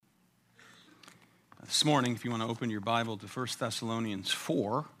This morning, if you want to open your Bible to 1 Thessalonians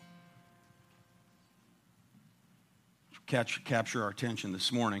 4, capture our attention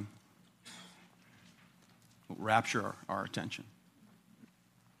this morning, rapture our attention.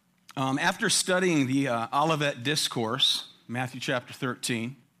 After studying the Olivet Discourse, Matthew chapter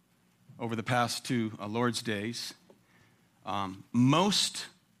 13, over the past two Lord's days, most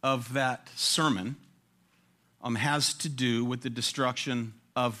of that sermon has to do with the destruction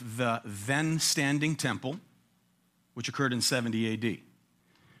of the then standing temple, which occurred in 70 AD.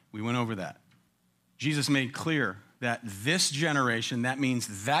 We went over that. Jesus made clear that this generation, that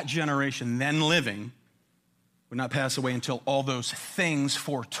means that generation then living, would not pass away until all those things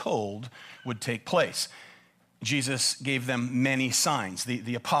foretold would take place. Jesus gave them many signs.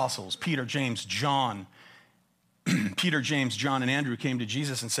 The apostles, Peter, James, John, and Andrew came to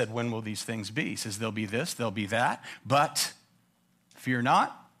Jesus and said, when will these things be? He says, there'll be this, there'll be that, but fear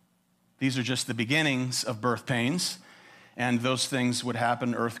not. These are just the beginnings of birth pains, and those things would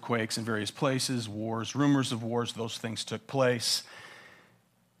happen, earthquakes in various places, wars, rumors of wars, those things took place.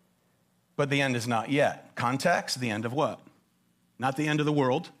 But the end is not yet. Context, the end of what? Not the end of the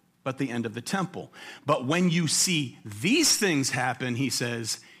world, but the end of the temple. But when you see these things happen, he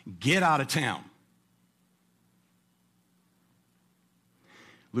says, get out of town.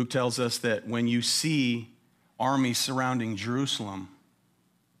 Luke tells us that when you see armies surrounding Jerusalem,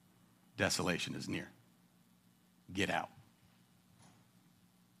 desolation is near. Get out.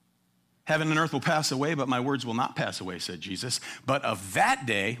 Heaven and earth will pass away, but my words will not pass away, said Jesus. But of that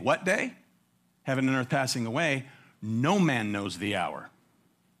day, what day? Heaven and earth passing away, no man knows the hour.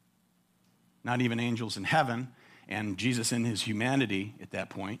 Not even angels in heaven. And Jesus in his humanity at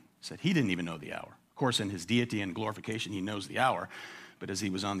that point said he didn't even know the hour. Of course, in his deity and glorification, he knows the hour. But as he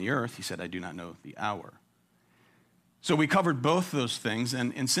was on the earth, he said, I do not know the hour. So we covered both those things.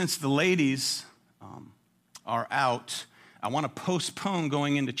 And since the ladies are out, I want to postpone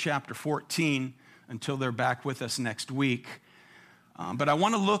going into chapter 14 until they're back with us next week. But I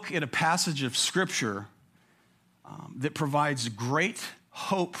want to look at a passage of Scripture that provides great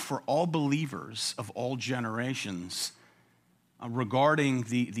hope for all believers of all generations regarding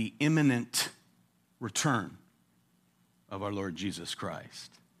the imminent return of our Lord Jesus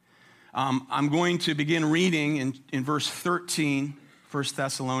Christ. I'm going to begin reading in verse 13, 1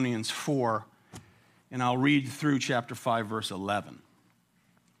 Thessalonians 4, and I'll read through chapter 5, verse 11.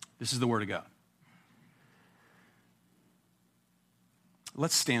 This is the Word of God.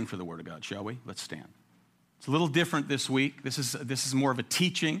 Let's stand for the Word of God, shall we? Let's stand. It's a little different this week. This is more of a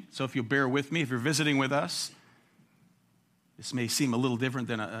teaching, so if you'll bear with me, if you're visiting with us, this may seem a little different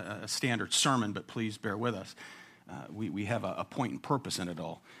than a standard sermon, but please bear with us. We have a point and purpose in it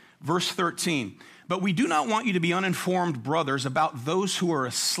all. Verse 13, but we do not want you to be uninformed, brothers, about those who are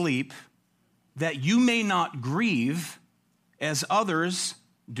asleep, that you may not grieve as others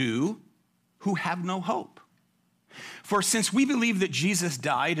do who have no hope. For since we believe that Jesus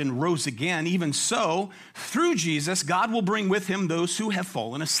died and rose again, even so, through Jesus, God will bring with him those who have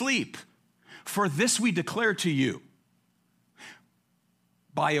fallen asleep. For this we declare to you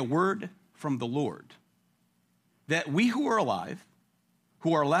by a word from the Lord, that we who are alive,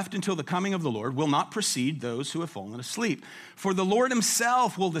 who are left until the coming of the Lord, will not precede those who have fallen asleep. For the Lord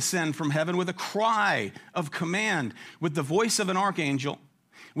himself will descend from heaven with a cry of command, with the voice of an archangel,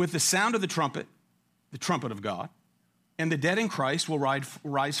 with the sound of the trumpet of God, and the dead in Christ will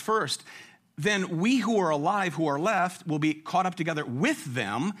rise first. Then we who are alive, who are left, will be caught up together with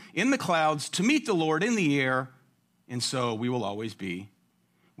them in the clouds to meet the Lord in the air, and so we will always be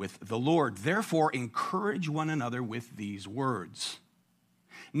with the Lord. Therefore, encourage one another with these words.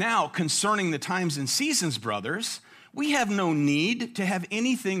 Now, concerning the times and seasons, brothers, we have no need to have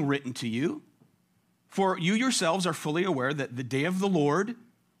anything written to you, for you yourselves are fully aware that the day of the Lord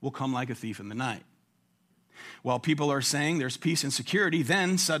will come like a thief in the night. While people are saying there's peace and security,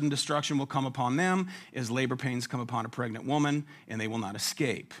 then sudden destruction will come upon them as labor pains come upon a pregnant woman, and they will not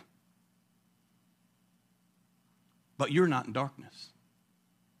escape. But you're not in darkness,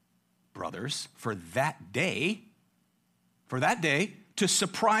 brothers, for that day, to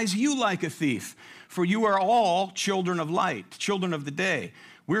surprise you like a thief. For you are all children of light, children of the day.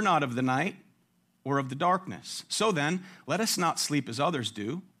 We're not of the night or of the darkness. So then, let us not sleep as others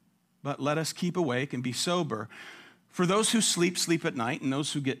do, but let us keep awake and be sober. For those who sleep, sleep at night, and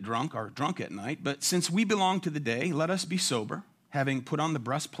those who get drunk are drunk at night. But since we belong to the day, let us be sober, having put on the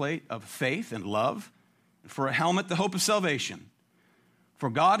breastplate of faith and love, and for a helmet, the hope of salvation. For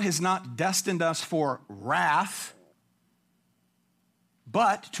God has not destined us for wrath,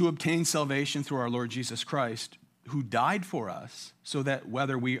 but to obtain salvation through our Lord Jesus Christ, who died for us, so that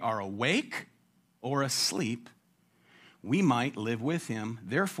whether we are awake or asleep, we might live with him.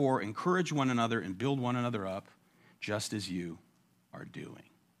 Therefore, encourage one another and build one another up, just as you are doing.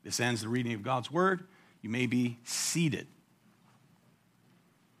 This ends the reading of God's word. You may be seated.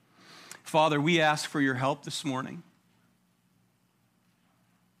 Father, we ask for your help this morning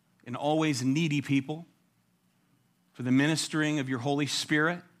in always needy people, for the ministering of your Holy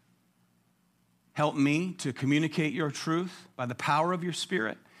Spirit. Help me to communicate your truth by the power of your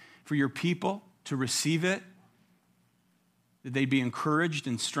Spirit, for your people to receive it, that they'd be encouraged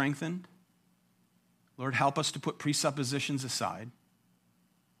and strengthened. Lord, help us to put presuppositions aside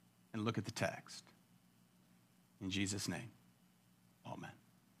and look at the text. In Jesus' name, amen.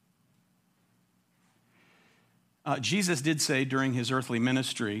 Jesus did say during his earthly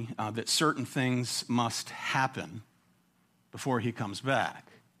ministry that certain things must happen before he comes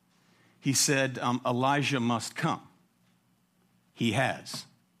back. He said Elijah must come. He has.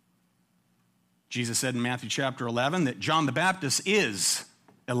 Jesus said in Matthew chapter 11 that John the Baptist is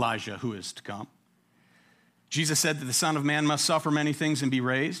Elijah who is to come. Jesus said that the Son of Man must suffer many things and be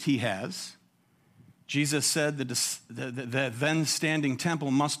raised. He has. Jesus said the then standing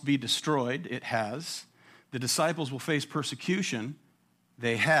temple must be destroyed. It has. The disciples will face persecution.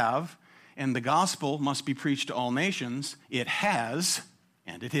 They have. And the gospel must be preached to all nations. It has,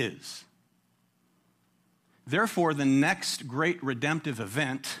 and it is. Therefore, the next great redemptive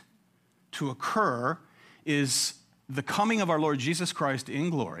event to occur is the coming of our Lord Jesus Christ in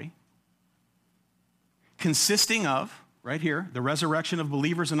glory, consisting of, right here, the resurrection of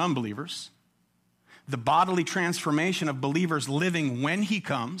believers and unbelievers, the bodily transformation of believers living when he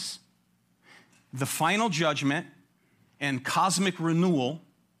comes, the final judgment and cosmic renewal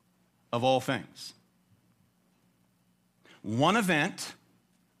of all things. One event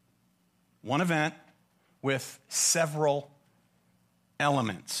with several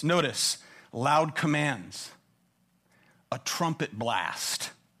elements. Notice, loud commands, a trumpet blast,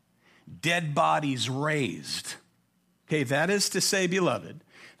 dead bodies raised. Okay, that is to say, beloved,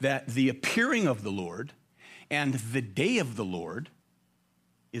 that the appearing of the Lord and the day of the Lord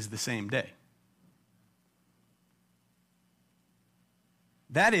is the same day.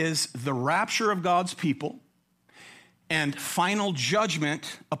 That is the rapture of God's people and final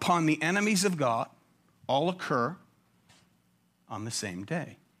judgment upon the enemies of God all occur on the same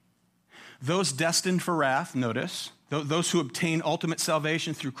day. Those destined for wrath, notice, those who obtain ultimate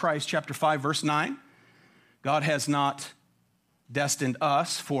salvation through Christ, chapter 5, verse 9, God has not destined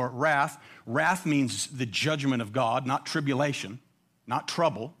us for wrath. Wrath means the judgment of God, not tribulation, not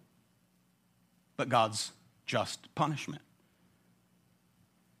trouble, but God's just punishment.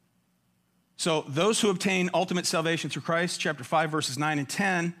 So those who obtain ultimate salvation through Christ, chapter 5, verses 9 and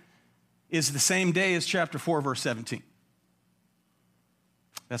 10, is the same day as chapter 4, verse 17.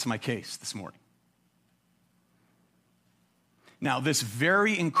 That's my case this morning. Now, this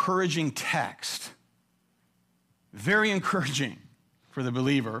very encouraging text, very encouraging for the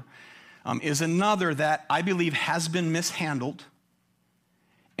believer, is another that I believe has been mishandled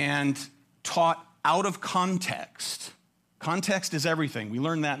and taught out of context. Context is everything. We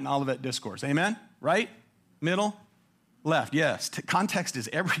learned that in Olivet Discourse. Amen? Right? Middle? Left. Yes. Context is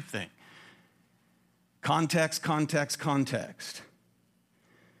everything. Context, context, context.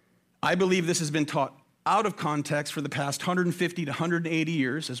 I believe this has been taught out of context for the past 150 to 180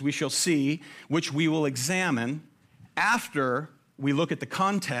 years, as we shall see, which we will examine after we look at the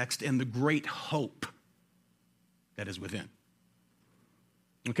context and the great hope that is within.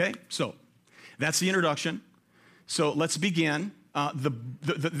 Okay? So, that's the introduction. So let's begin.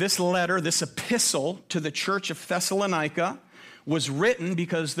 This letter, this epistle to the church of Thessalonica was written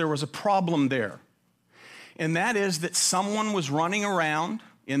because there was a problem there. And that is that someone was running around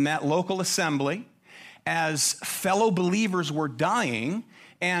in that local assembly as fellow believers were dying,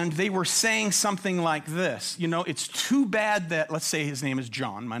 and they were saying something like this. You know, it's too bad that, let's say his name is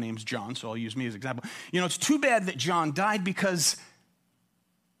John. My name's John, so I'll use me as an example. You know, it's too bad that John died because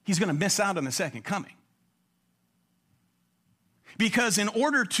he's going to miss out on the second coming. Because in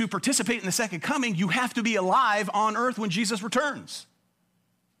order to participate in the second coming, you have to be alive on earth when Jesus returns.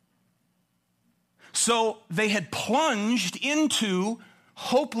 So they had plunged into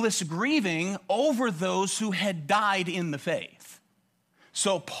hopeless grieving over those who had died in the faith.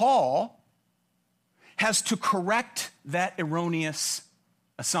 So Paul has to correct that erroneous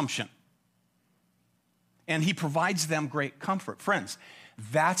assumption. And he provides them great comfort. Friends,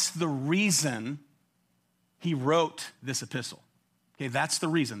 that's the reason he wrote this epistle. Okay, that's the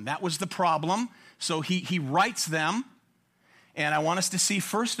reason. That was the problem. So he writes them, and I want us to see,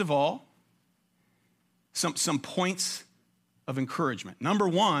 first of all, some points of encouragement. Number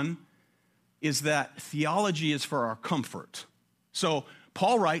one, is that theology is for our comfort. So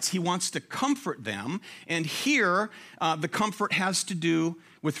Paul writes he wants to comfort them, and here the comfort has to do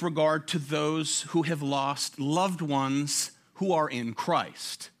with regard to those who have lost loved ones who are in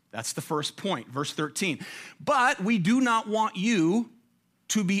Christ. That's the first point, verse 13. But we do not want you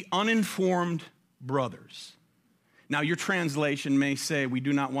to be uninformed brothers. Now, your translation may say, we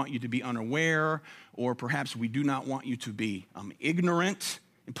do not want you to be unaware, or perhaps we do not want you to be ignorant.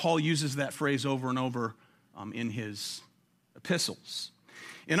 And Paul uses that phrase over and over in his epistles.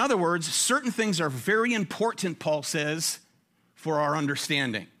 In other words, certain things are very important, Paul says, for our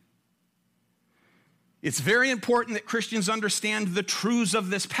understanding. It's very important that Christians understand the truths of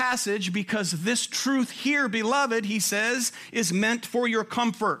this passage because this truth here, beloved, he says, is meant for your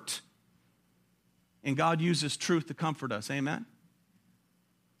comfort. And God uses truth to comfort us. Amen?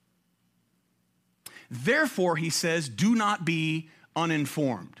 Therefore, he says, do not be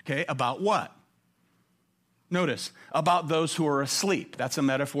uninformed. Okay, about what? Notice, about those who are asleep. That's a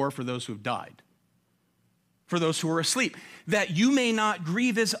metaphor for those who have died. For those who are asleep. That you may not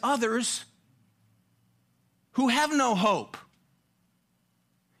grieve as others who have no hope.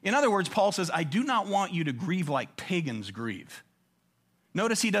 In other words, Paul says, I do not want you to grieve like pagans grieve.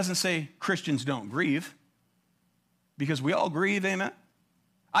 Notice he doesn't say Christians don't grieve, because we all grieve, amen?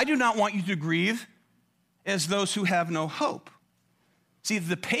 I do not want you to grieve as those who have no hope. See,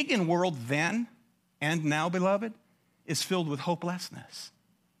 the pagan world then and now, beloved, is filled with hopelessness.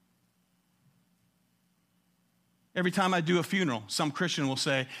 Every time I do a funeral, some Christian will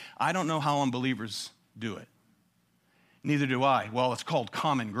say, I don't know how unbelievers do it. Neither do I. Well, it's called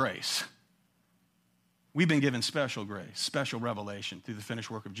common grace. We've been given special grace, special revelation through the finished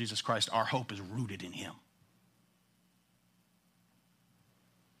work of Jesus Christ. Our hope is rooted in him.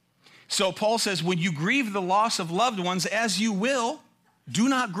 So Paul says, when you grieve the loss of loved ones, as you will, do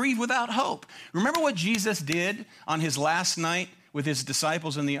not grieve without hope. Remember what Jesus did on his last night with his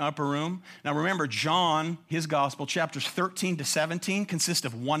disciples in the upper room? Now remember, John, his gospel, chapters 13 to 17, consist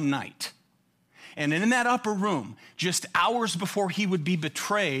of one night. And in that upper room, just hours before he would be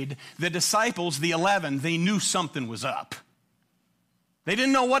betrayed, the disciples, the 11, they knew something was up. They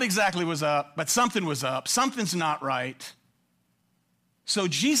didn't know what exactly was up, but something was up. Something's not right. So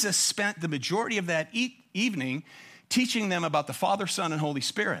Jesus spent the majority of that evening teaching them about the Father, Son, and Holy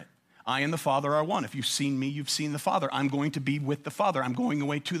Spirit. I and the Father are one. If you've seen me, you've seen the Father. I'm going to be with the Father. I'm going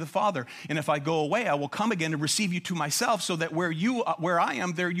away to the Father. And if I go away, I will come again and receive you to myself, so that where I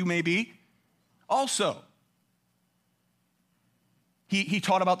am, there you may be also. He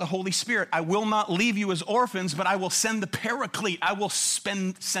taught about the Holy Spirit. I will not leave you as orphans, but I will send the Paraclete. I will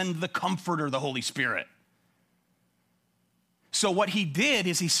send the Comforter, the Holy Spirit. So what he did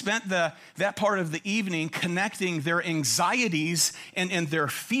is he spent that part of the evening connecting their anxieties and their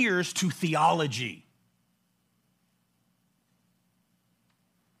fears to theology.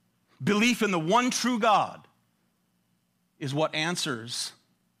 Belief in the one true God is what answers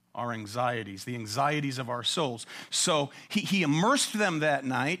our anxieties, the anxieties of our souls. So he immersed them that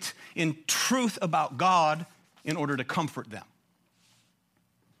night in truth about God in order to comfort them.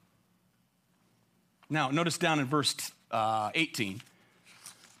 Now, notice down in verse 18,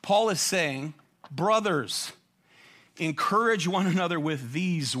 Paul is saying, brothers, encourage one another with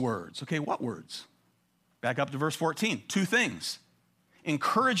these words. Okay, what words? Back up to verse 14. Two things.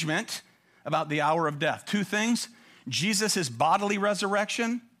 Encouragement about the hour of death. Two things. Jesus' bodily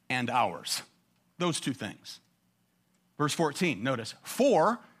resurrection and ours. Those two things. Verse 14, notice.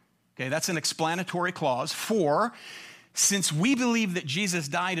 For, okay, that's an explanatory clause. For, since we believe that Jesus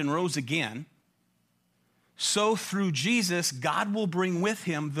died and rose again, so through Jesus, God will bring with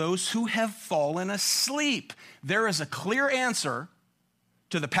him those who have fallen asleep. There is a clear answer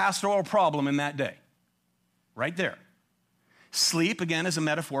to the pastoral problem in that day. Right there. Sleep, again, is a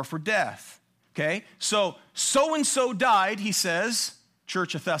metaphor for death. Okay? So-and-so died, he says,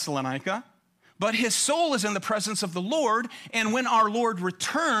 Church of Thessalonica, but his soul is in the presence of the Lord, and when our Lord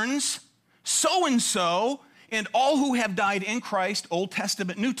returns, so-and-so and all who have died in Christ, Old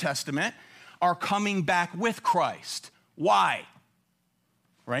Testament, New Testament, are coming back with Christ. Why?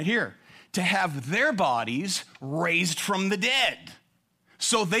 Right here. To have their bodies raised from the dead.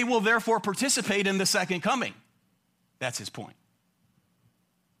 So they will therefore participate in the second coming. That's his point.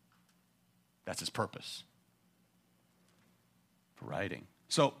 That's his purpose for writing.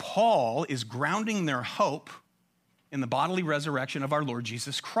 So Paul is grounding their hope in the bodily resurrection of our Lord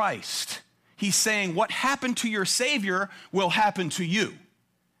Jesus Christ. He's saying what happened to your Savior will happen to you.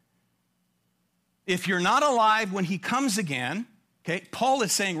 If you're not alive when he comes again, okay, Paul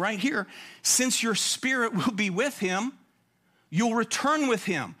is saying right here, since your spirit will be with him, You'll return with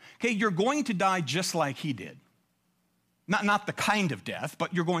him. Okay, you're going to die just like he did. Not the kind of death,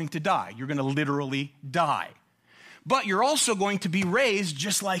 but you're going to die. You're going to literally die. But you're also going to be raised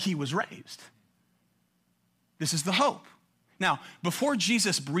just like he was raised. This is the hope. Now, before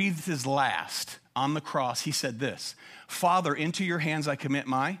Jesus breathed his last on the cross, he said this, Father, into your hands I commit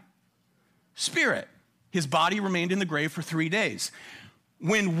my spirit. His body remained in the grave for 3 days.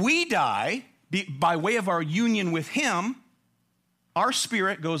 When we die, by way of our union with him, our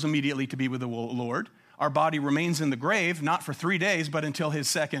spirit goes immediately to be with the Lord. Our body remains in the grave, not for 3 days, but until his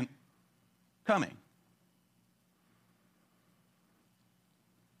second coming.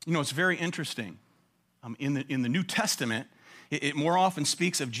 You know, it's very interesting. In the New Testament, it more often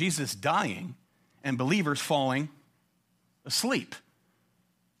speaks of Jesus dying and believers falling asleep.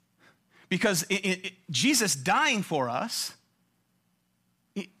 Because Jesus dying for us,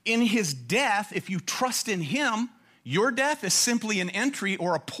 in his death, if you trust in him, your death is simply an entry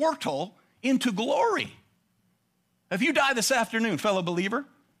or a portal into glory. If you die this afternoon, fellow believer,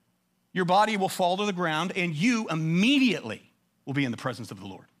 your body will fall to the ground and you immediately will be in the presence of the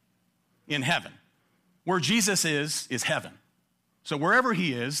Lord in heaven. Where Jesus is heaven. So wherever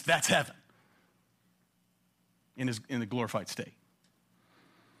he is, that's heaven in the glorified state.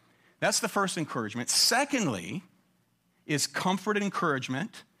 That's the first encouragement. Secondly, is comfort and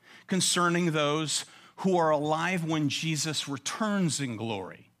encouragement concerning those who are alive when Jesus returns in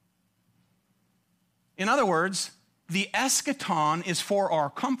glory. In other words, the eschaton is for our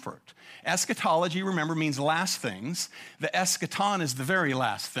comfort. Eschatology, remember, means last things. The eschaton is the very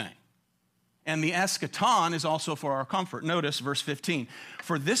last thing. And the eschaton is also for our comfort. Notice verse 15.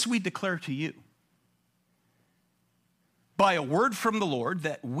 For this we declare to you, by a word from the Lord,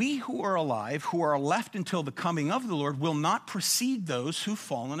 that we who are alive, who are left until the coming of the Lord, will not precede those who've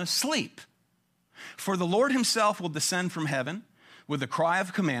fallen asleep. For the Lord himself will descend from heaven with a cry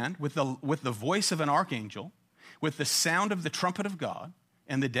of command, with the voice of an archangel, with the sound of the trumpet of God,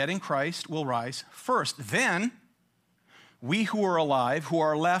 and the dead in Christ will rise first. Then we who are alive, who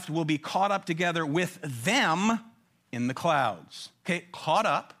are left, will be caught up together with them in the clouds. Okay, caught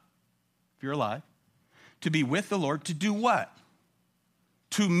up, if you're alive, to be with the Lord, to do what?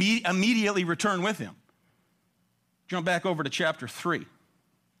 To immediately return with him. Jump back over to chapter 3,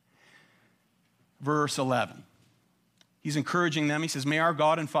 verse 11. He's encouraging them. He says, may our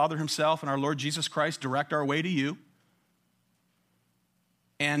God and Father himself and our Lord Jesus Christ direct our way to you.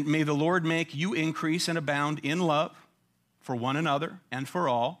 And may the Lord make you increase and abound in love for one another and for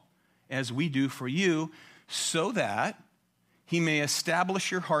all, as we do for you, so that he may establish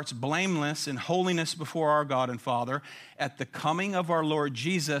your hearts blameless in holiness before our God and Father at the coming of our Lord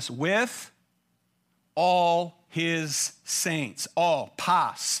Jesus with all his saints. All,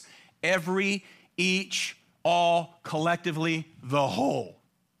 pas, every, each, all, collectively, the whole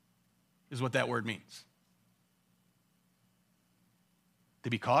is what that word means. To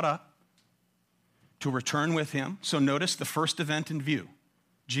be caught up, to return with him. So notice the first event in view.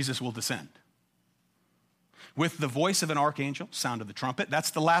 Jesus will descend. With the voice of an archangel, sound of the trumpet.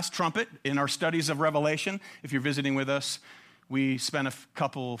 That's the last trumpet in our studies of Revelation. If you're visiting with us, we spent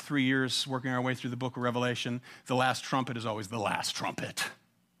 3 years working our way through the book of Revelation. The last trumpet is always the last trumpet.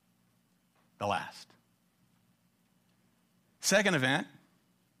 The last. Second event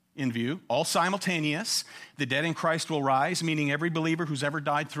in view, all simultaneous. The dead in Christ will rise, meaning every believer who's ever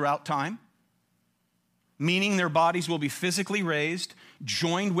died throughout time. Meaning their bodies will be physically raised,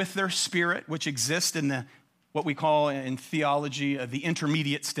 joined with their spirit, which exists in what we call in theology the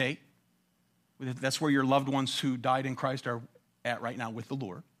intermediate state. That's where your loved ones who died in Christ are at right now with the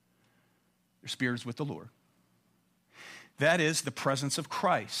Lord. Their spirit is with the Lord. That is the presence of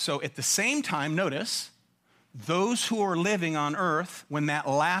Christ. So at the same time, notice, those who are living on earth, when that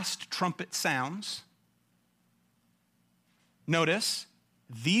last trumpet sounds, notice,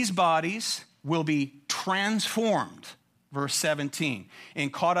 these bodies will be transformed, verse 17,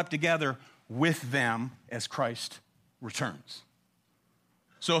 and caught up together with them as Christ returns.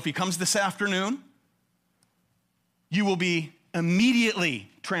 So if he comes this afternoon, you will be immediately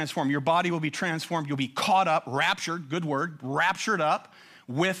transformed. Your body will be transformed. You'll be caught up, raptured, good word, raptured up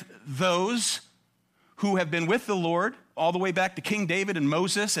with those who have been with the Lord all the way back to King David and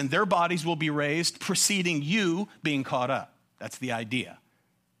Moses, and their bodies will be raised, preceding you being caught up. That's the idea.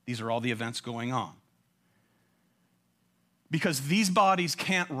 These are all the events going on. Because these bodies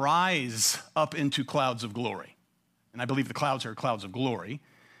can't rise up into clouds of glory. And I believe the clouds are clouds of glory.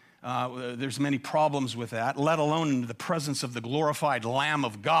 There's many problems with that, let alone in the presence of the glorified Lamb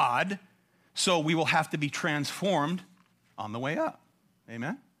of God. So we will have to be transformed on the way up.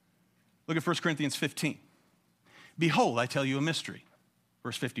 Amen? Look at 1 Corinthians 15. Behold, I tell you a mystery.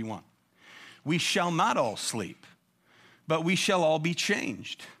 Verse 51. We shall not all sleep, but we shall all be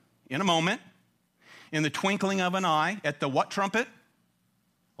changed. In a moment, in the twinkling of an eye, at the what trumpet?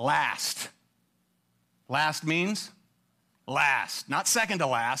 Last. Last means last. Not second to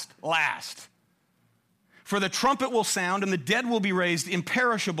last, last. For the trumpet will sound, and the dead will be raised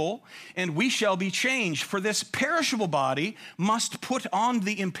imperishable, and we shall be changed. For this perishable body must put on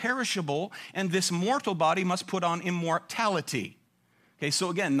the imperishable, and this mortal body must put on immortality. Okay, so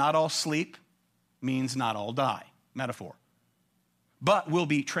again, not all sleep means not all die. Metaphor. But will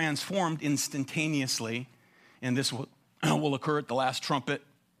be transformed instantaneously, and this will occur at the last trumpet,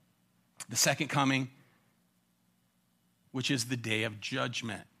 the second coming, which is the day of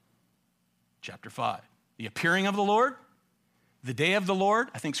judgment. Chapter 5. The appearing of the Lord, the day of the Lord,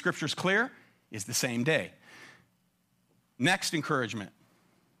 I think Scripture is clear, is the same day. Next encouragement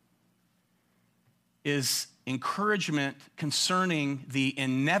is encouragement concerning the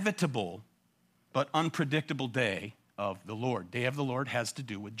inevitable but unpredictable day of the Lord. Day of the Lord has to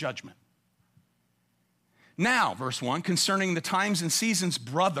do with judgment. Now, verse 1, concerning the times and seasons,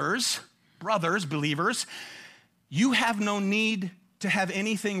 brothers, believers, you have no need to have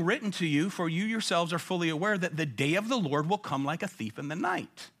anything written to you, for you yourselves are fully aware that the day of the Lord will come like a thief in the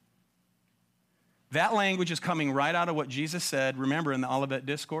night. That language is coming right out of what Jesus said, remember, in the Olivet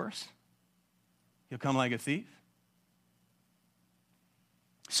Discourse? He'll come like a thief.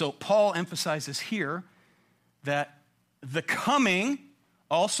 So Paul emphasizes here that the coming,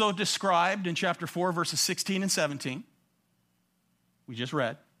 also described in chapter 4, verses 16 and 17, we just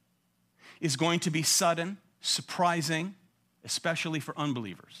read, is going to be sudden, surprising, especially for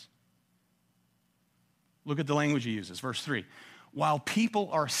unbelievers. Look at the language he uses, verse 3. While people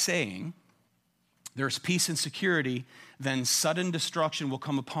are saying there's peace and security, then sudden destruction will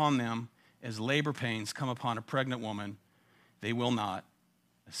come upon them as labor pains come upon a pregnant woman. They will not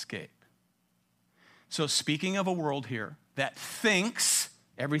escape. So speaking of a world here that thinks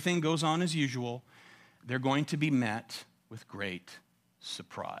everything goes on as usual, they're going to be met with great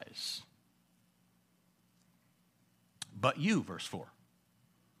surprise. But you, verse 4,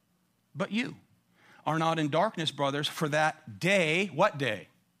 but you are not in darkness, brothers, for that day, what day?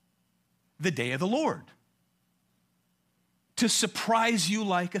 The day of the Lord, to surprise you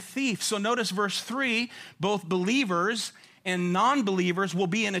like a thief. So notice verse 3, both believers and non-believers will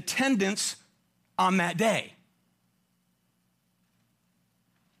be in attendance on that day.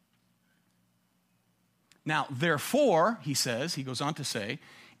 Now, therefore, he goes on to say,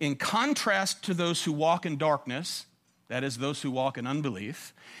 in contrast to those who walk in darkness, that is, those who walk in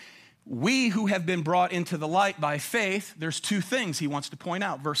unbelief, we who have been brought into the light by faith, there's two things he wants to point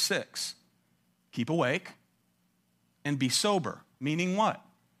out. Verse 6, keep awake and be sober. Meaning what?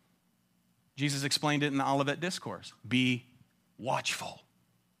 Jesus explained it in the Olivet Discourse. Be watchful.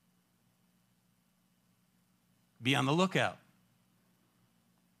 Be on the lookout.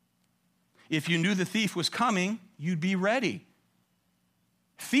 If you knew the thief was coming, you'd be ready.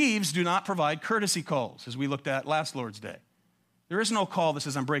 Thieves do not provide courtesy calls, as we looked at last Lord's Day. There is no call that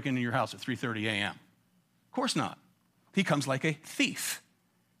says, I'm breaking into your house at 3:30 a.m. Of course not. He comes like a thief.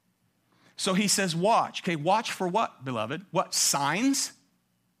 So he says, watch. Okay, watch for what, beloved? What, signs?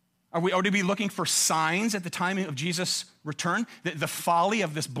 Are to be looking for signs at the time of Jesus' return? The folly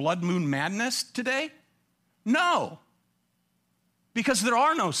of this blood moon madness today? No. Because there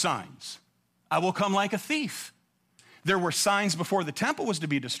are no signs. I will come like a thief. There were signs before the temple was to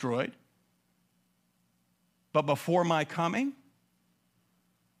be destroyed. But before my coming,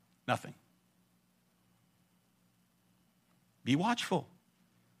 nothing. Be watchful.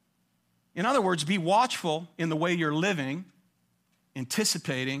 In other words, be watchful in the way you're living,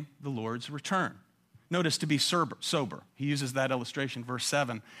 anticipating the Lord's return. Notice to be sober. He uses that illustration, verse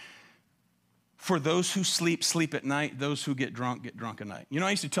 7. For those who sleep, sleep at night. Those who get drunk at night. You know,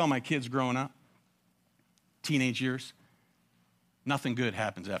 I used to tell my kids growing up, teenage years, nothing good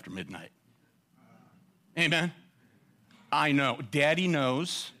happens after midnight. Amen? I know. Daddy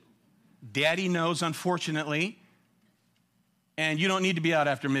knows. Daddy knows, unfortunately. And you don't need to be out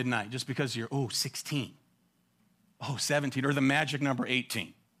after midnight just because you're, 16. 17, or the magic number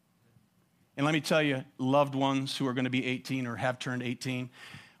 18. And let me tell you, loved ones who are going to be 18 or have turned 18,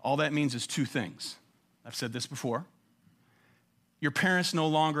 all that means is two things. I've said this before. Your parents no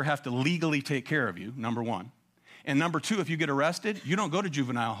longer have to legally take care of you, number one. And number two, if you get arrested, you don't go to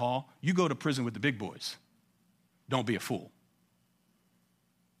juvenile hall, you go to prison with the big boys. Don't be a fool.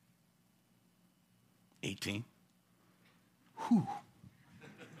 18. Whew.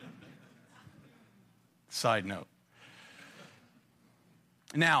 Side note.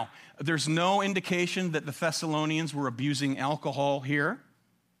 Now, there's no indication that the Thessalonians were abusing alcohol here.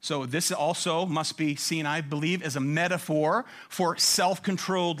 So this also must be seen, I believe, as a metaphor for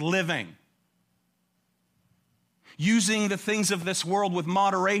self-controlled living. Using the things of this world with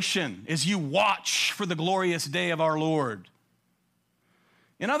moderation as you watch for the glorious day of our Lord.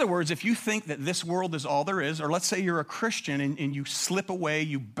 In other words, if you think that this world is all there is, or let's say you're a Christian and you slip away,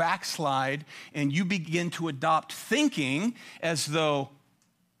 you backslide, and you begin to adopt thinking as though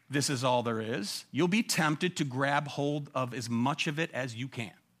this is all there is, you'll be tempted to grab hold of as much of it as you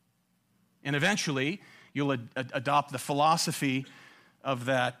can. And eventually, you'll adopt the philosophy of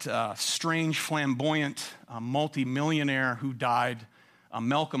that strange, flamboyant multimillionaire who died,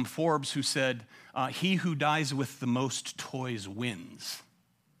 Malcolm Forbes, who said, he who dies with the most toys wins.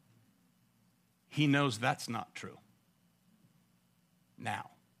 He knows that's not true. Now.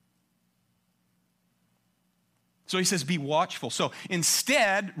 So he says, be watchful. So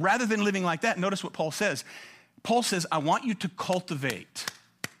instead, rather than living like that, notice what Paul says. Paul says, I want you to cultivate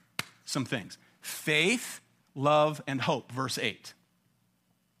some things. Faith, love, and hope, verse 8.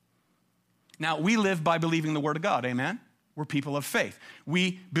 Now, we live by believing the word of God, amen? We're people of faith.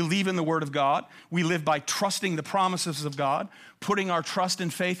 We believe in the word of God. We live by trusting the promises of God, putting our trust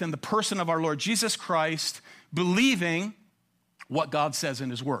and faith in the person of our Lord Jesus Christ, believing what God says in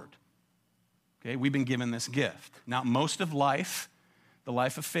his word. Okay, we've been given this gift. Now, most of life, the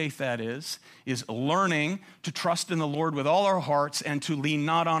life of faith that is learning to trust in the Lord with all our hearts and to lean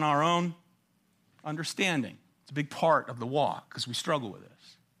not on our own understanding. It's a big part of the walk because we struggle with this.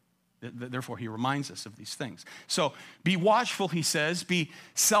 Therefore, he reminds us of these things. So be watchful, he says, be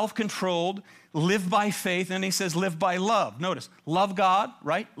self-controlled, live by faith, and he says live by love. Notice, love God,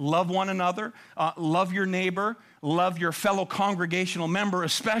 right? Love one another, love your neighbor, love your fellow congregational member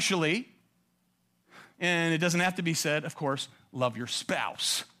especially. And it doesn't have to be said, of course, love your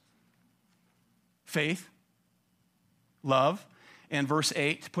spouse. Faith, love, and verse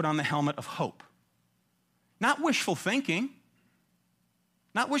 8, put on the helmet of hope. Not wishful thinking.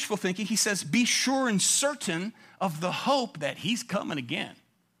 Not wishful thinking. He says, be sure and certain of the hope that he's coming again.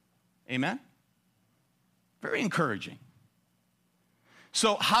 Amen? Very encouraging.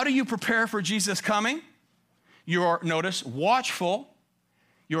 So how do you prepare for Jesus coming? You're, notice, watchful.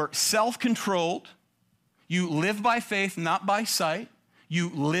 You're self-controlled. You live by faith, not by sight. You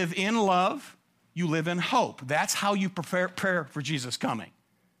live in love. You live in hope. That's how you prepare for Jesus coming.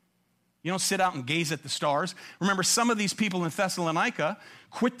 You don't sit out and gaze at the stars. Remember, some of these people in Thessalonica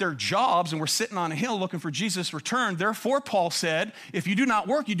quit their jobs and were sitting on a hill looking for Jesus' return. Therefore, Paul said, if you do not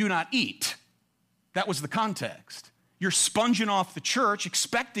work, you do not eat. That was the context. You're sponging off the church,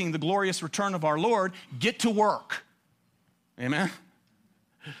 expecting the glorious return of our Lord. Get to work. Amen?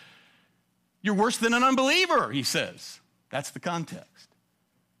 You're worse than an unbeliever, he says. That's the context.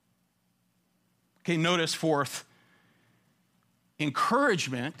 Okay, notice fourth,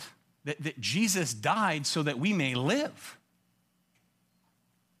 encouragement that Jesus died so that we may live.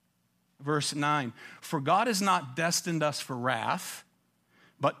 Verse 9, for God has not destined us for wrath,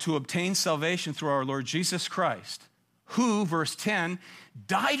 but to obtain salvation through our Lord Jesus Christ, who, verse 10,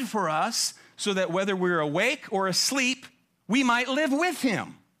 died for us so that whether we're awake or asleep, we might live with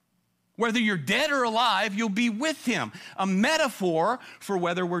him. Whether you're dead or alive, you'll be with him. A metaphor for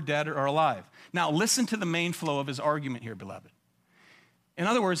whether we're dead or alive. Now, listen to the main flow of his argument here, beloved. In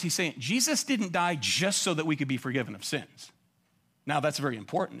other words, he's saying Jesus didn't die just so that we could be forgiven of sins. Now, that's very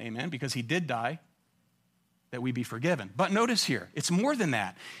important, amen, because he did die that we be forgiven. But notice here, it's more than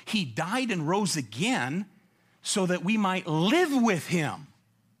that. He died and rose again so that we might live with him.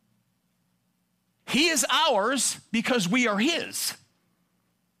 He is ours because we are his.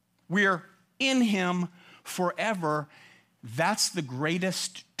 We're in him forever. That's the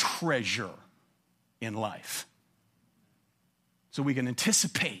greatest treasure in life. So we can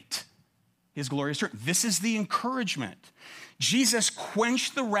anticipate his glorious return. This is the encouragement. Jesus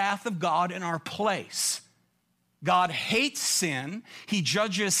quenched the wrath of God in our place. God hates sin. He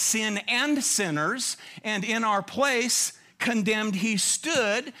judges sin and sinners. And in our place, condemned he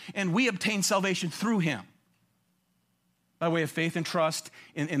stood, and we obtain salvation through him by way of faith and trust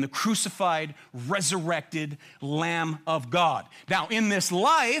in the crucified, resurrected Lamb of God. Now, in this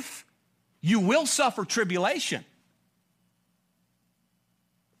life, you will suffer tribulation.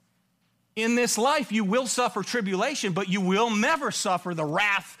 In this life, you will suffer tribulation, but you will never suffer the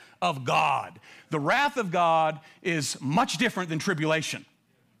wrath of God. The wrath of God is much different than tribulation.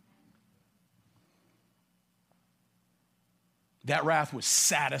 That wrath was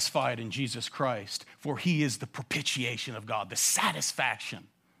satisfied in Jesus Christ, for he is the propitiation of God, the satisfaction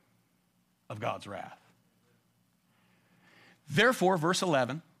of God's wrath. Therefore, verse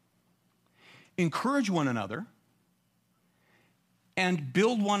 11, encourage one another and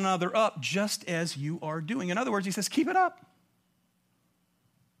build one another up just as you are doing. In other words, he says, keep it up.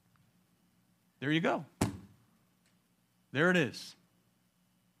 There you go. There it is.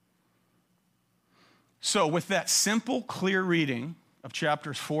 So with that simple, clear reading of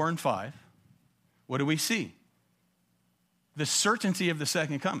chapters 4 and 5, what do we see? The certainty of the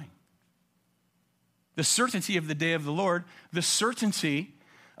second coming. The certainty of the day of the Lord. The certainty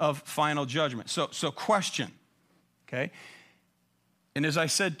of final judgment. So question, okay? And as I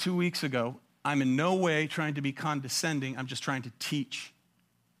said 2 weeks ago, I'm in no way trying to be condescending. I'm just trying to teach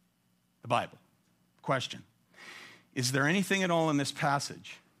the Bible. Question, is there anything at all in this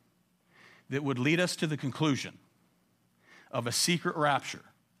passage that would lead us to the conclusion of a secret rapture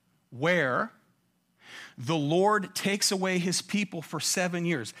where the Lord takes away his people for 7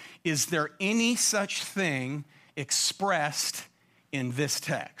 years? Is there any such thing expressed in this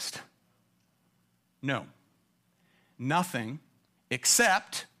text? No. Nothing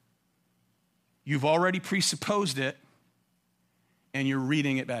except you've already presupposed it and you're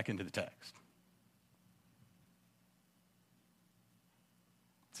reading it back into the text.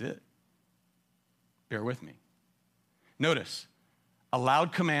 That's it. Bear with me. Notice, a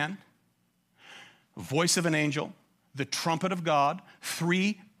loud command, voice of an angel, the trumpet of God,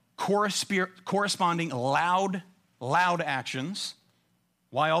 3 corresponding loud actions.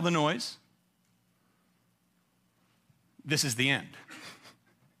 Why all the noise? This is the end.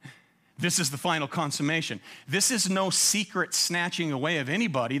 This is the final consummation. This is no secret snatching away of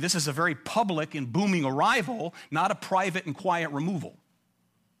anybody. This is a very public and booming arrival, not a private and quiet removal.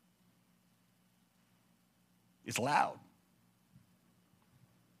 It's loud.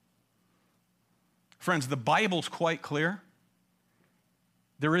 Friends, the Bible's quite clear.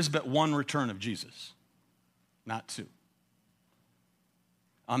 There is but one return of Jesus, not 2.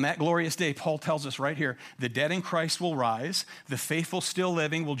 On that glorious day, Paul tells us right here, the dead in Christ will rise, the faithful still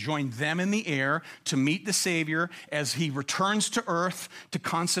living will join them in the air to meet the Savior as he returns to earth to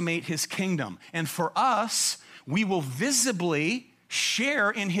consummate his kingdom. And for us, we will visibly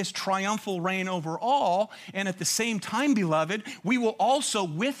share in his triumphal reign over all, and at the same time, beloved, we will also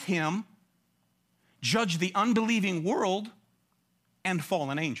with him judge the unbelieving world and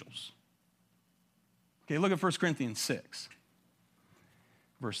fallen angels. Okay, look at 1 Corinthians 6.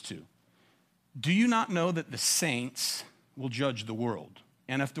 Verse 2, do you not know that the saints will judge the world?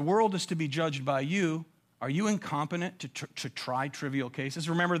 And if the world is to be judged by you, are you incompetent to try trivial cases?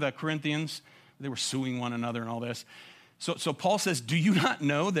 Remember the Corinthians, they were suing one another and all this. So Paul says, do you not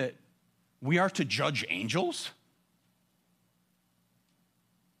know that we are to judge angels?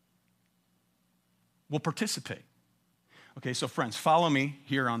 We'll participate. Okay, so friends, follow me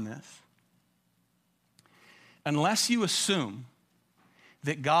here on this. Unless you assume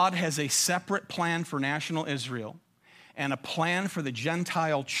that God has a separate plan for national Israel and a plan for the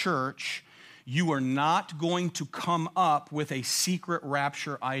Gentile church, you are not going to come up with a secret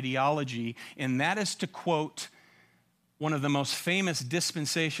rapture ideology. And that is to quote one of the most famous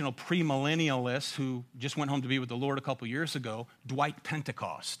dispensational premillennialists who just went home to be with the Lord a couple years ago, Dwight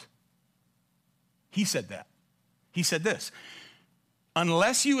Pentecost. He said that. He said this,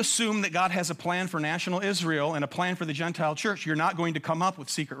 unless you assume that God has a plan for national Israel and a plan for the Gentile church, you're not going to come up with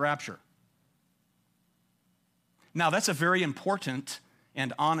secret rapture. Now, that's a very important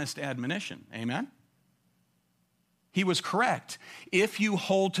and honest admonition. Amen? He was correct. If you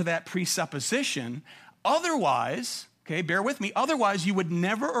hold to that presupposition, otherwise, okay, bear with me, otherwise you would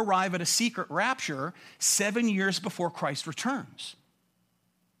never arrive at a secret rapture 7 years before Christ returns.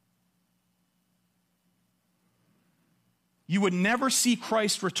 You would never see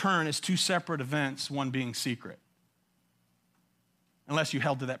Christ's return as 2 separate events, one being secret, unless you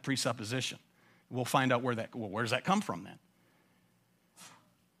held to that presupposition. We'll find out where does that come from then?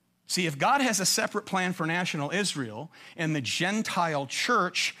 See, if God has a separate plan for national Israel and the Gentile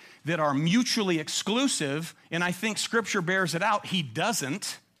church that are mutually exclusive, and I think Scripture bears it out, he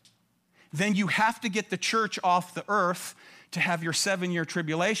doesn't, then you have to get the church off the earth to have your 7-year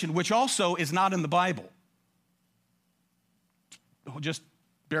tribulation, which also is not in the Bible. Just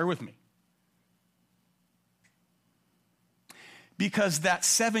bear with me. Because that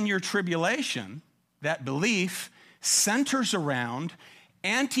 7-year tribulation, that belief, centers around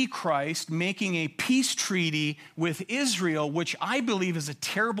Antichrist making a peace treaty with Israel, which I believe is a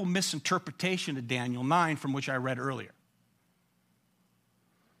terrible misinterpretation of Daniel 9, from which I read earlier.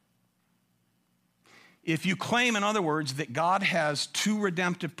 If you claim, in other words, that God has 2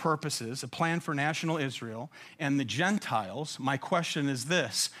 redemptive purposes, a plan for national Israel and the Gentiles, my question is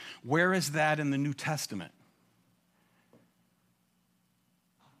this: where is that in the New Testament?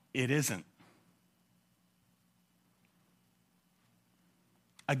 It isn't.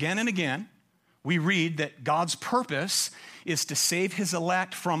 Again and again, we read that God's purpose is to save his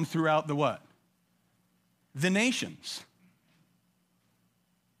elect from throughout the what? The nations.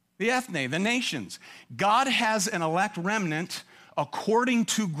 The ethne, the nations. God has an elect remnant according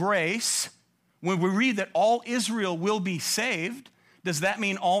to grace. When we read that all Israel will be saved, does that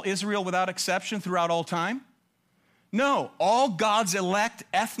mean all Israel without exception throughout all time? No, all God's elect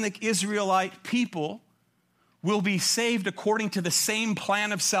ethnic Israelite people will be saved according to the same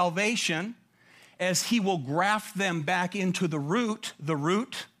plan of salvation as he will graft them back into the root. The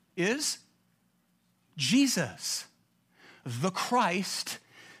root is Jesus, the Christ,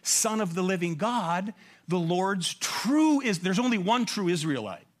 Son of the living God, the Lord's true is. There's only one true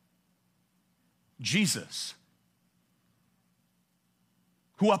Israelite, Jesus,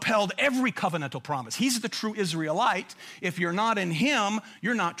 who upheld every covenantal promise. He's the true Israelite. If you're not in him,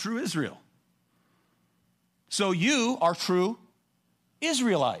 you're not true Israel. So you are true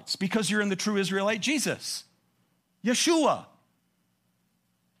Israelites because you're in the true Israelite Jesus. Yeshua.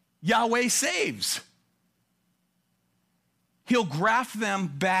 Yahweh saves. He'll graft them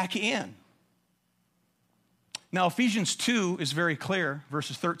back in. Now, Ephesians 2 is very clear,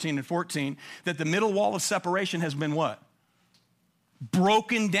 verses 13 and 14, that the middle wall of separation has been what?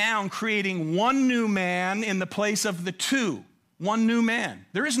 Broken down, creating one new man in the place of the two. One new man.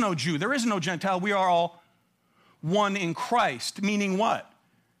 There is no Jew, there is no Gentile. We are all one in Christ, meaning what?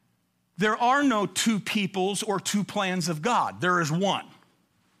 There are no two peoples or two plans of God. There is one.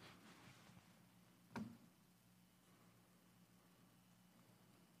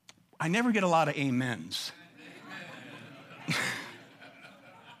 I never get a lot of amens.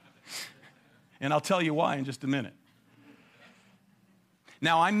 And I'll tell you why in just a minute.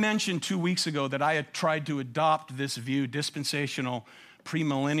 Now, I mentioned 2 weeks ago that I had tried to adopt this view, dispensational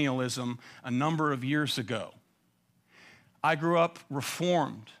premillennialism, a number of years ago. I grew up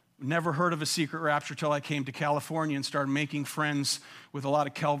Reformed, never heard of a secret rapture till I came to California and started making friends with a lot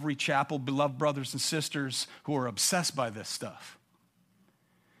of Calvary Chapel beloved brothers and sisters who are obsessed by this stuff.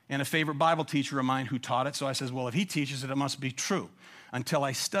 And a favorite Bible teacher of mine who taught it, so I says, well, if he teaches it, it must be true, until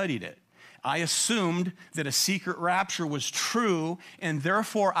I studied it. I assumed that a secret rapture was true, and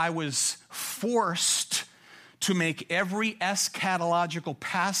therefore I was forced to make every eschatological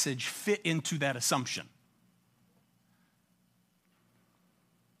passage fit into that assumption.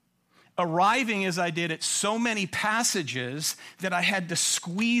 Arriving as I did at so many passages that I had to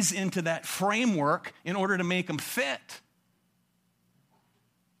squeeze into that framework in order to make them fit.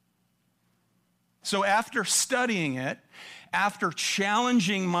 So after studying it, after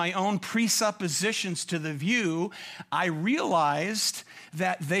challenging my own presuppositions to the view, I realized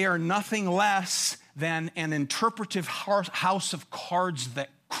that they are nothing less than an interpretive house of cards that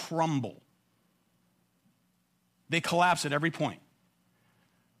crumble. They collapse at every point.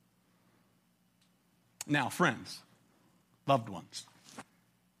 Now, friends, loved ones,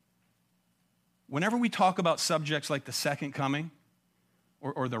 whenever we talk about subjects like the second coming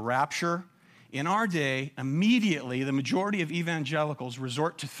or the rapture, in our day, immediately, the majority of evangelicals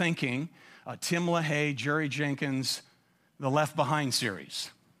resort to thinking Tim LaHaye, Jerry Jenkins, the Left Behind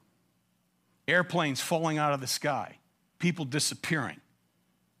series. Airplanes falling out of the sky, people disappearing.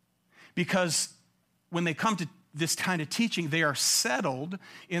 Because when they come to this kind of teaching, they are settled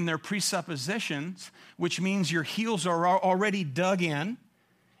in their presuppositions, which means your heels are already dug in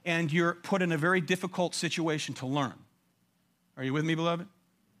and you're put in a very difficult situation to learn. Are you with me, beloved?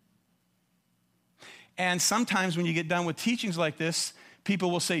 And sometimes when you get done with teachings like this, people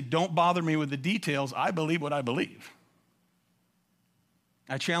will say, don't bother me with the details. I believe what I believe.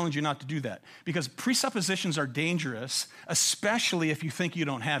 I challenge you not to do that because presuppositions are dangerous, especially if you think you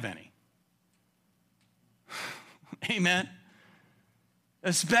don't have any. Amen?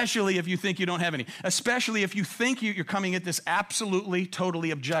 Especially if you think you don't have any. Especially if you think you're coming at this absolutely, totally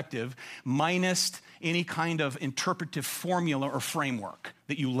objective, minus any kind of interpretive formula or framework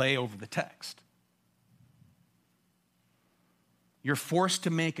that you lay over the text. You're forced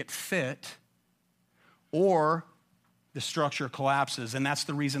to make it fit, or the structure collapses, and that's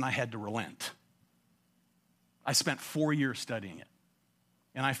the reason I had to relent. I spent 4 years studying it,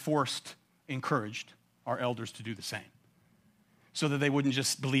 and I encouraged our elders to do the same, so that they wouldn't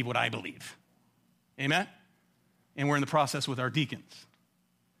just believe what I believe. Amen? And we're in the process with our deacons.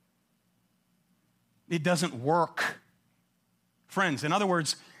 It doesn't work. Friends, in other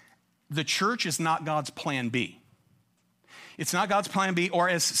words, the church is not God's plan B. It's not God's plan B, or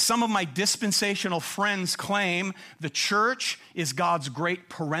as some of my dispensational friends claim, the church is God's great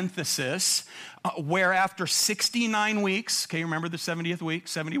parenthesis, where after 69 weeks, okay, remember the 70th week,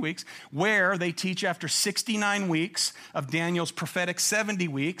 70 weeks, where they teach after 69 weeks of Daniel's prophetic 70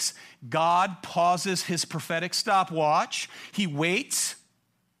 weeks, God pauses his prophetic stopwatch. He waits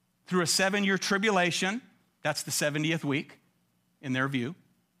through a 7-year tribulation. That's the 70th week in their view.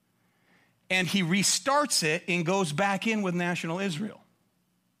 And he restarts it and goes back in with national Israel.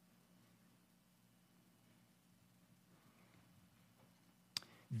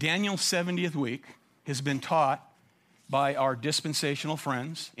 Daniel's 70th week has been taught by our dispensational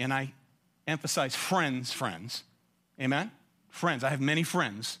friends, and I emphasize friends. Amen? Friends. I have many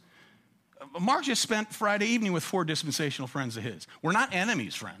friends. Mark just spent Friday evening with 4 dispensational friends of his. We're not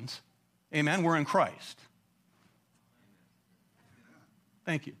enemies, friends. Amen? We're in Christ.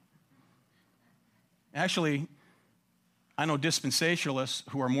 Thank you. Actually, I know dispensationalists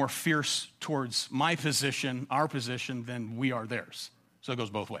who are more fierce towards my position, our position, than we are theirs. So it goes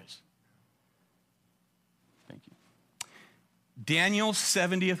both ways. Thank you. Daniel's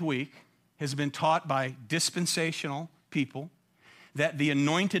 70th week has been taught by dispensational people that the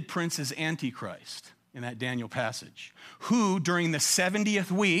anointed prince is Antichrist in that Daniel passage, who during the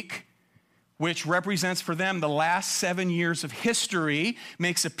 70th week, which represents for them the last 7 years of history,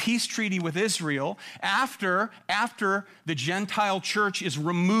 makes a peace treaty with Israel after the Gentile church is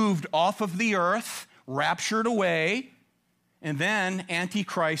removed off of the earth, raptured away, and then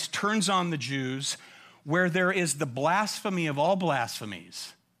Antichrist turns on the Jews, where there is the blasphemy of all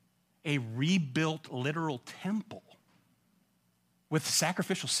blasphemies, a rebuilt literal temple with a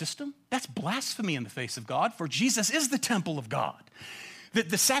sacrificial system. That's blasphemy in the face of God, for Jesus is the temple of God.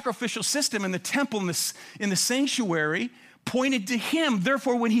 The sacrificial system and the temple in the sanctuary pointed to him.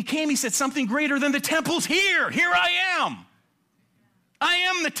 Therefore, when he came, he said, something greater than the temple's here. Here I am. I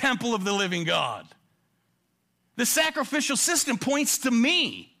am the temple of the living God. The sacrificial system points to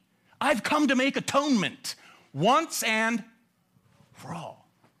me. I've come to make atonement once and for all.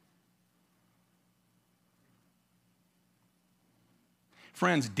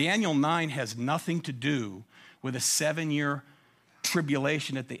 Friends, Daniel 9 has nothing to do with a 7-year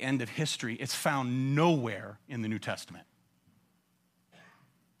tribulation at the end of history. It's found nowhere in the New Testament.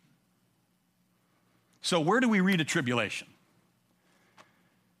 So where do we read a tribulation?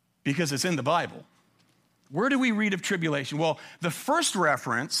 Because it's in the Bible. Where do we read of tribulation? Well, the first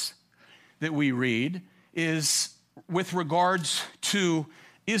reference that we read is with regards to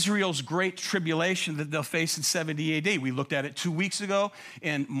Israel's great tribulation that they'll face in 70 AD. We looked at it 2 weeks ago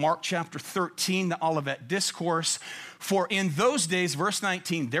in Mark chapter 13, the Olivet Discourse. For in those days, verse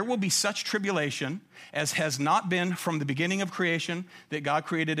 19, there will be such tribulation as has not been from the beginning of creation that God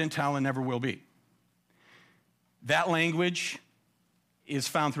created until and never will be. That language is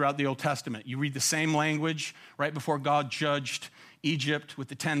found throughout the Old Testament. You read the same language right before God judged Egypt with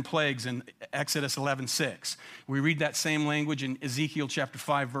the 10 plagues in Exodus 11:6. We read that same language in Ezekiel chapter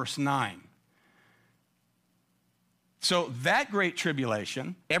 5, verse 9. So that great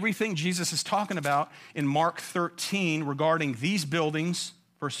tribulation, everything Jesus is talking about in Mark 13 regarding these buildings,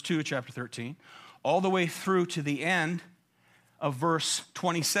 verse 2 of chapter 13, all the way through to the end of verse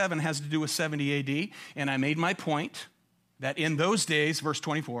 27 has to do with 70 AD. And I made my point that in those days, verse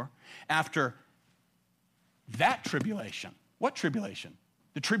 24, after that tribulation, what tribulation?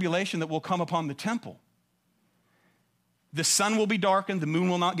 The tribulation that will come upon the temple. The sun will be darkened, the moon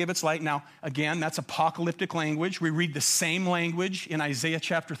will not give its light. Now, again, that's apocalyptic language. We read the same language in Isaiah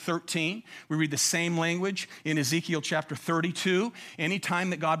chapter 13. We read the same language in Ezekiel chapter 32. Anytime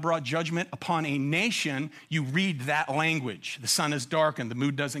that God brought judgment upon a nation, you read that language. The sun is darkened, the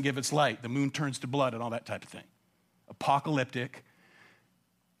moon doesn't give its light, the moon turns to blood, and all that type of thing. Apocalyptic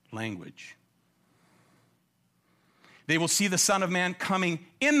language. They will see the Son of Man coming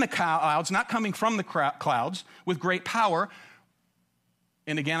in the clouds, not coming from the clouds, with great power.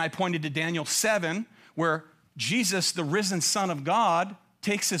 And again, I pointed to Daniel 7, where Jesus, the risen Son of God,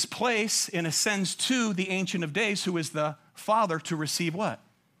 takes his place and ascends to the Ancient of Days, who is the Father, to receive what?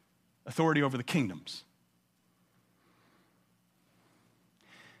 Authority over the kingdoms.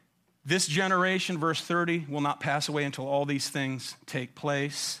 This generation, verse 30, will not pass away until all these things take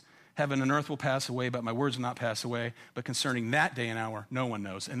place. Heaven and earth will pass away, but my words will not pass away. But concerning that day and hour, no one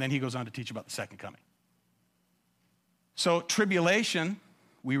knows. And then he goes on to teach about the second coming. So tribulation,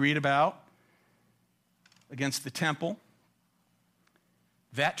 we read about against the temple.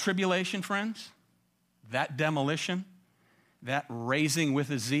 That tribulation, friends, that demolition, that raising with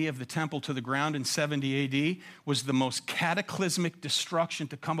a Z of the temple to the ground in 70 AD was the most cataclysmic destruction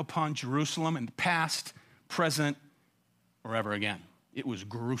to come upon Jerusalem in the past, present, or ever again. It was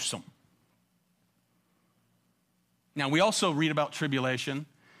gruesome. Now, we also read about tribulation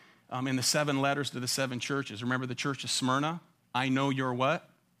in the 7 letters to the 7 churches. Remember the church of Smyrna? I know your what?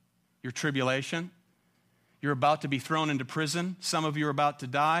 Your tribulation. You're about to be thrown into prison. Some of you are about to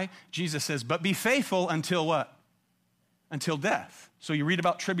die. Jesus says, but be faithful until what? Until death. So you read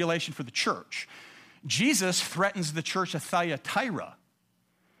about tribulation for the church. Jesus threatens the church of Thyatira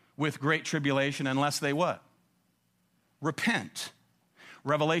with great tribulation unless they what? Repent.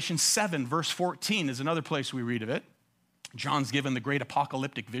 Revelation 7, verse 14 is another place we read of it. John's given the great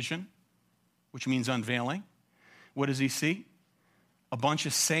apocalyptic vision, which means unveiling. What does he see? A bunch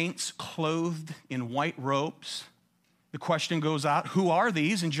of saints clothed in white robes. The question goes out, who are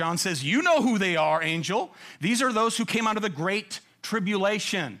these? And John says, you know who they are, angel. These are those who came out of the great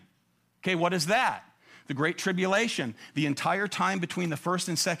tribulation. Okay, what is that? The great tribulation, the entire time between the first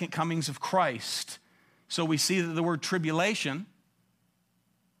and second comings of Christ. So we see that the word tribulation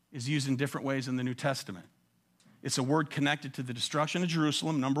is used in different ways in the New Testament. It's a word connected to the destruction of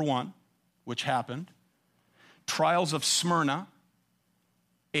Jerusalem, number 1, which happened. Trials of Smyrna,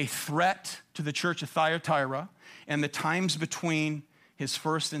 a threat to the church of Thyatira, and the times between his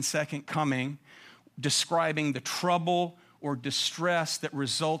first and second coming, describing the trouble or distress that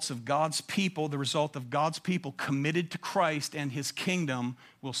results of God's people, the result of God's people committed to Christ and his kingdom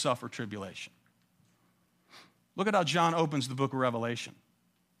will suffer tribulation. Look at how John opens the book of Revelation.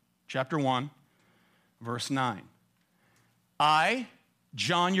 Chapter 1, verse 9. I,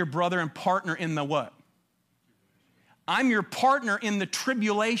 John, your brother and partner in the what? I'm your partner in the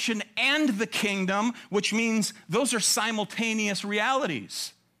tribulation and the kingdom, which means those are simultaneous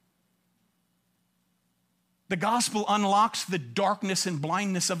realities. The gospel unlocks the darkness and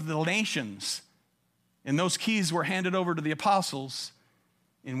blindness of the nations. And those keys were handed over to the apostles,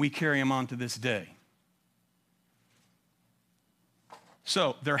 and we carry them on to this day.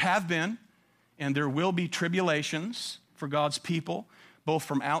 So there have been and there will be tribulations for God's people, both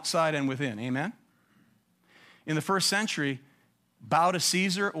from outside and within. Amen? In the first century, bow to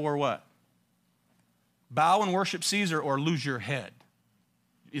Caesar or what? Bow and worship Caesar or lose your head.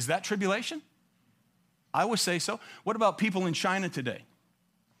 Is that tribulation? I would say so. What about people in China today?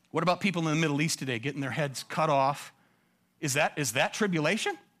 What about people in the Middle East today getting their heads cut off? Is that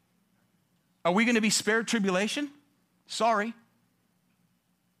tribulation? Are we going to be spared tribulation? Sorry.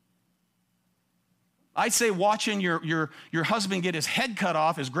 I'd say watching your husband get his head cut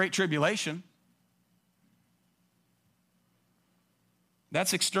off is great tribulation.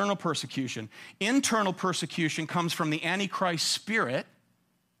 That's external persecution. Internal persecution comes from the Antichrist spirit,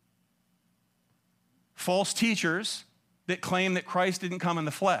 false teachers that claim that Christ didn't come in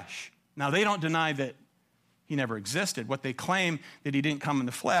the flesh. Now, they don't deny that he never existed. What they claim that he didn't come in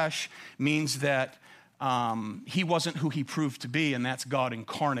the flesh means that he wasn't who he proved to be, and that's God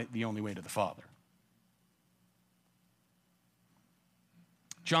incarnate, the only way to the Father.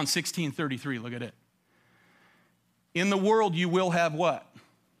 John 16:33, look at it. In the world you will have what?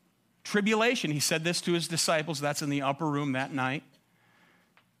 Tribulation. He said this to his disciples. That's in the upper room that night.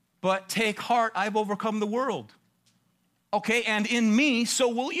 But take heart, I've overcome the world. Okay, and in me, so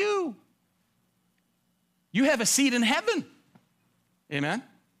will you. You have a seat in heaven. Amen?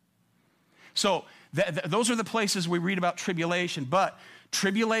 So those are the places we read about tribulation. But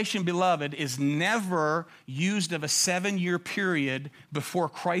tribulation, beloved, is never used of a 7-year period before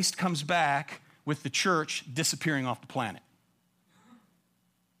Christ comes back with the church disappearing off the planet.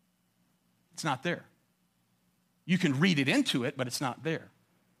 It's not there. You can read it into it, but it's not there.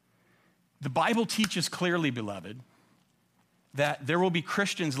 The Bible teaches clearly, beloved, that there will be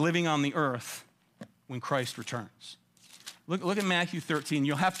Christians living on the earth when Christ returns. Look at Matthew 13.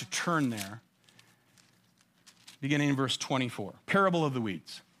 You'll have to turn there, beginning in verse 24. Parable of the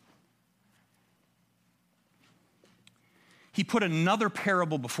weeds. He put another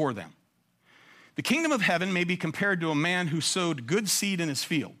parable before them. The kingdom of heaven may be compared to a man who sowed good seed in his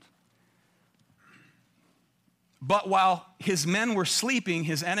field. But while his men were sleeping,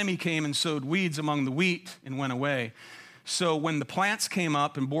 his enemy came and sowed weeds among the wheat and went away. So when the plants came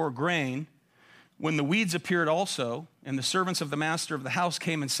up and bore grain, when the weeds appeared also, and the servants of the master of the house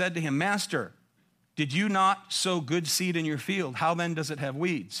came and said to him, Master, did you not sow good seed in your field? How then does it have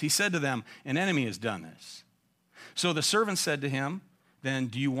weeds? He said to them, An enemy has done this. So the servants said to him, Then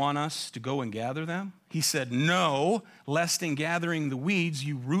do you want us to go and gather them? He said, No, lest in gathering the weeds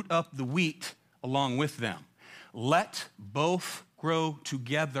you root up the wheat along with them. Let both grow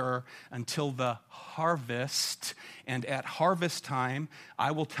together until the harvest, and at harvest time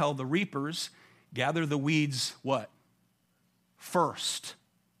I will tell the reapers, gather the weeds, what? First,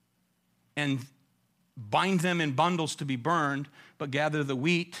 and bind them in bundles to be burned, but gather the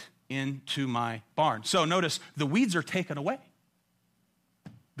wheat into my barn. So notice, the weeds are taken away.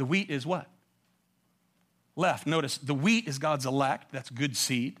 The wheat is what? Left. Notice, the wheat is God's elect. That's good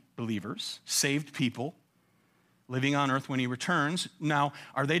seed, believers, saved people, living on earth when he returns. Now,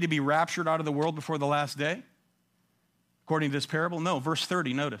 are they to be raptured out of the world before the last day? According to this parable? No. Verse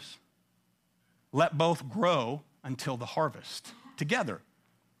 30, notice. Let both grow until the harvest together.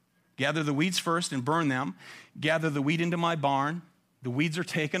 Gather the weeds first and burn them. Gather the wheat into my barn. The weeds are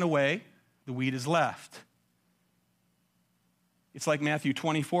taken away. The wheat is left. It's like Matthew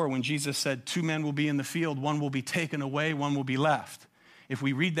 24 when Jesus said, 2 men will be in the field, one will be taken away, one will be left. If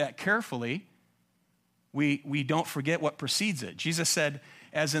we read that carefully, we don't forget what precedes it. Jesus said,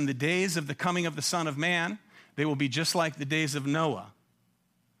 as in the days of the coming of the Son of Man, they will be just like the days of Noah.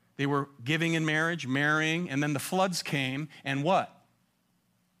 They were giving in marriage, marrying, and then the floods came, and what?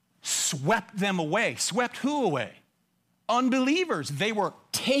 Swept them away. Swept who away? Unbelievers. They were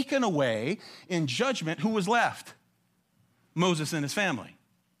taken away in judgment. Who was left? Moses and his family.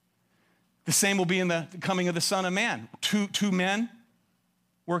 The same will be in the coming of the Son of Man. Two men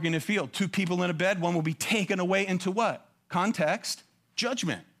working in a field, 2 people in a bed, one will be taken away into what? Context,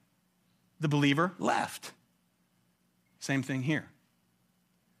 judgment. The believer left. Same thing here.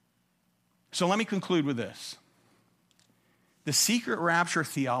 So let me conclude with this. The secret rapture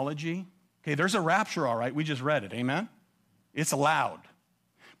theology, okay, there's a rapture, all right, we just read it, amen? It's allowed.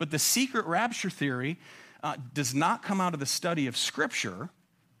 But the secret rapture theory does not come out of the study of Scripture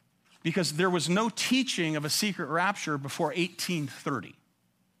because there was no teaching of a secret rapture before 1830.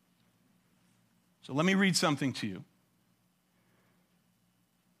 So let me read something to you.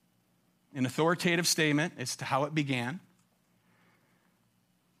 An authoritative statement as to how it began.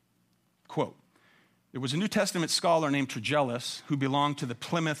 Quote, there was a New Testament scholar named Tregelles who belonged to the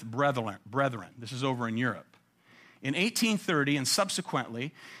Plymouth Brethren. This is over in Europe. In 1830 and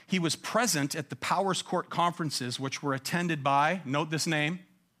subsequently, he was present at the Powers Court conferences, which were attended by, note this name,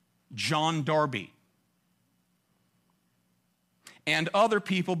 John Darby, and other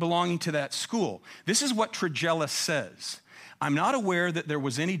people belonging to that school. This is what Tregelles says. I'm not aware that there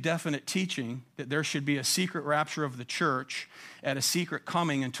was any definite teaching that there should be a secret rapture of the church at a secret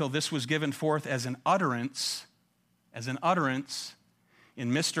coming until this was given forth as an utterance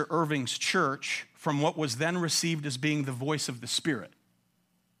in Mr. Irving's church from what was then received as being the voice of the Spirit.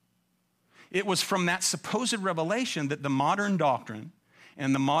 It was from that supposed revelation that the modern doctrine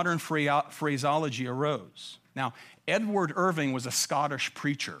and the modern phraseology arose. Now, Edward Irving was a Scottish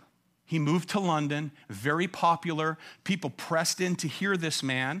preacher. He moved to London, very popular. People pressed in to hear this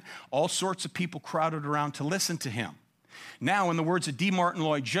man. All sorts of people crowded around to listen to him. Now, in the words of D. Martin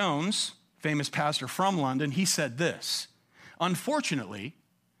Lloyd-Jones, famous pastor from London, he said this, unfortunately,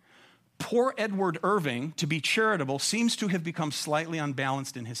 poor Edward Irving, to be charitable, seems to have become slightly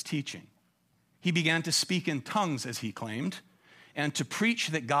unbalanced in his teaching. He began to speak in tongues, as he claimed, and to preach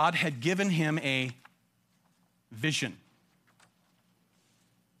that God had given him a vision.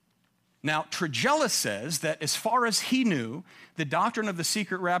 Now, Tregelles says that as far as he knew, the doctrine of the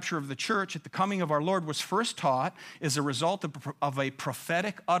secret rapture of the church at the coming of our Lord was first taught as a result of a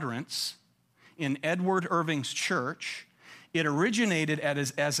prophetic utterance in Edward Irving's church. It originated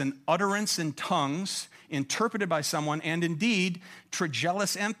as an utterance in tongues interpreted by someone, and indeed,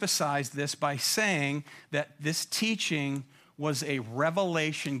 Tregelles emphasized this by saying that this teaching was a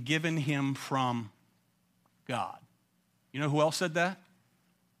revelation given him from God. You know who else said that?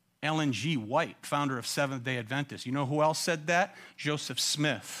 Ellen G. White, founder of Seventh-day Adventists. You know who else said that? Joseph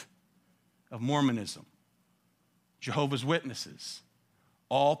Smith of Mormonism. Jehovah's Witnesses.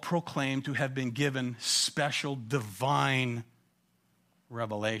 All proclaim to have been given special divine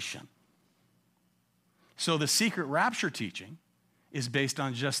revelation. So the secret rapture teaching is based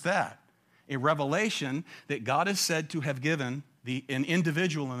on just that, a revelation that God is said to have given an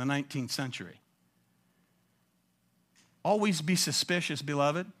individual in the 19th century. Always be suspicious,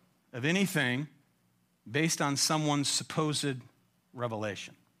 beloved, of anything based on someone's supposed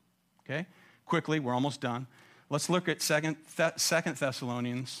revelation. Okay? Quickly, we're almost done. Let's look at 2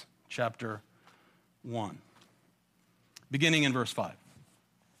 Thessalonians chapter 1, beginning in verse 5.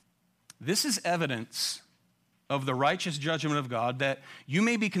 This is evidence of the righteous judgment of God, that you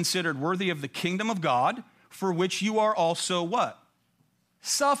may be considered worthy of the kingdom of God, for which you are also what?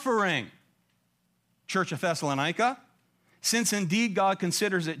 Suffering. Church of Thessalonica, since indeed God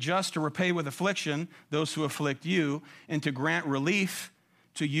considers it just to repay with affliction those who afflict you, and to grant relief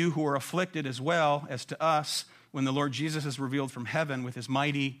to you who are afflicted as well as to us, when the Lord Jesus is revealed from heaven with his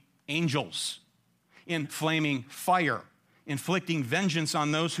mighty angels in flaming fire, inflicting vengeance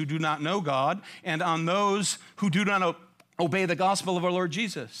on those who do not know God and on those who do not obey the gospel of our Lord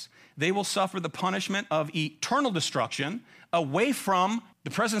Jesus. They will suffer the punishment of eternal destruction away from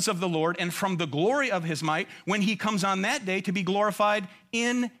the presence of the Lord and from the glory of his might when he comes on that day to be glorified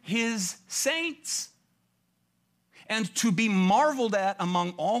in his saints and to be marveled at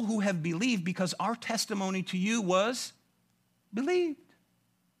among all who have believed, because our testimony to you was believed.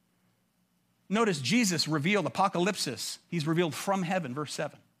 Notice Jesus revealed apocalypsis. He's revealed from heaven, verse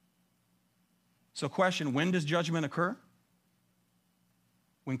 7. So question, when does judgment occur?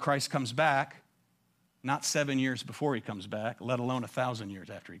 When Christ comes back, not 7 years before he comes back, let alone 1,000 years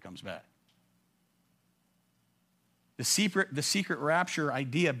after he comes back. The secret rapture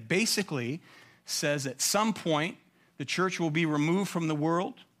idea basically says at some point the church will be removed from the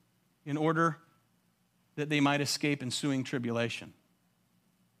world in order that they might escape ensuing tribulation.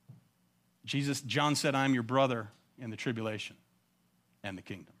 John said, I'm your brother in the tribulation and the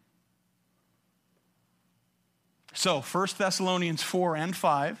kingdom. So 1 Thessalonians 4 and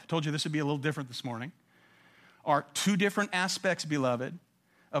 5, told you this would be a little different this morning, are two different aspects, beloved,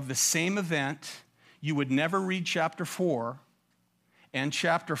 of the same event. You would never read chapter 4 and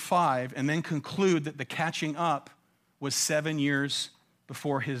chapter 5 and then conclude that the catching up was 7 years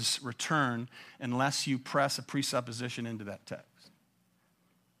before his return unless you press a presupposition into that text.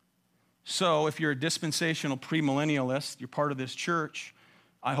 So if you're a dispensational premillennialist, you're part of this church,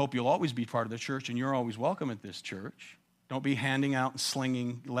 I hope you'll always be part of the church, and you're always welcome at this church. Don't be handing out and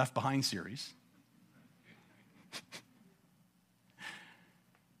slinging Left Behind series.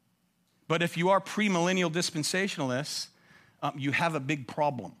 But if you are premillennial dispensationalists, you have a big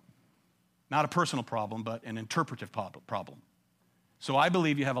problem. Not a personal problem, but an interpretive problem. So I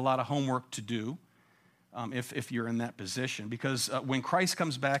believe you have a lot of homework to do if you're in that position. Because when Christ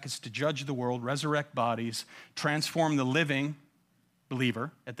comes back, it's to judge the world, resurrect bodies, transform the living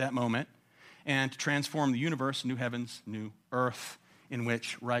believer at that moment, and to transform the universe, new heavens, new earth, in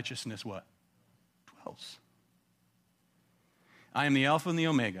which righteousness what? Dwells. I am the Alpha and the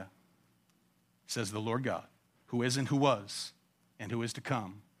Omega, says the Lord God, who is and who was and who is to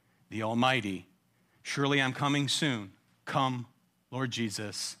come, the Almighty. Surely I'm coming soon. Come, Lord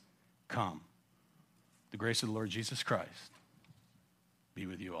Jesus, come. The grace of the Lord Jesus Christ be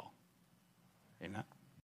with you all. Amen.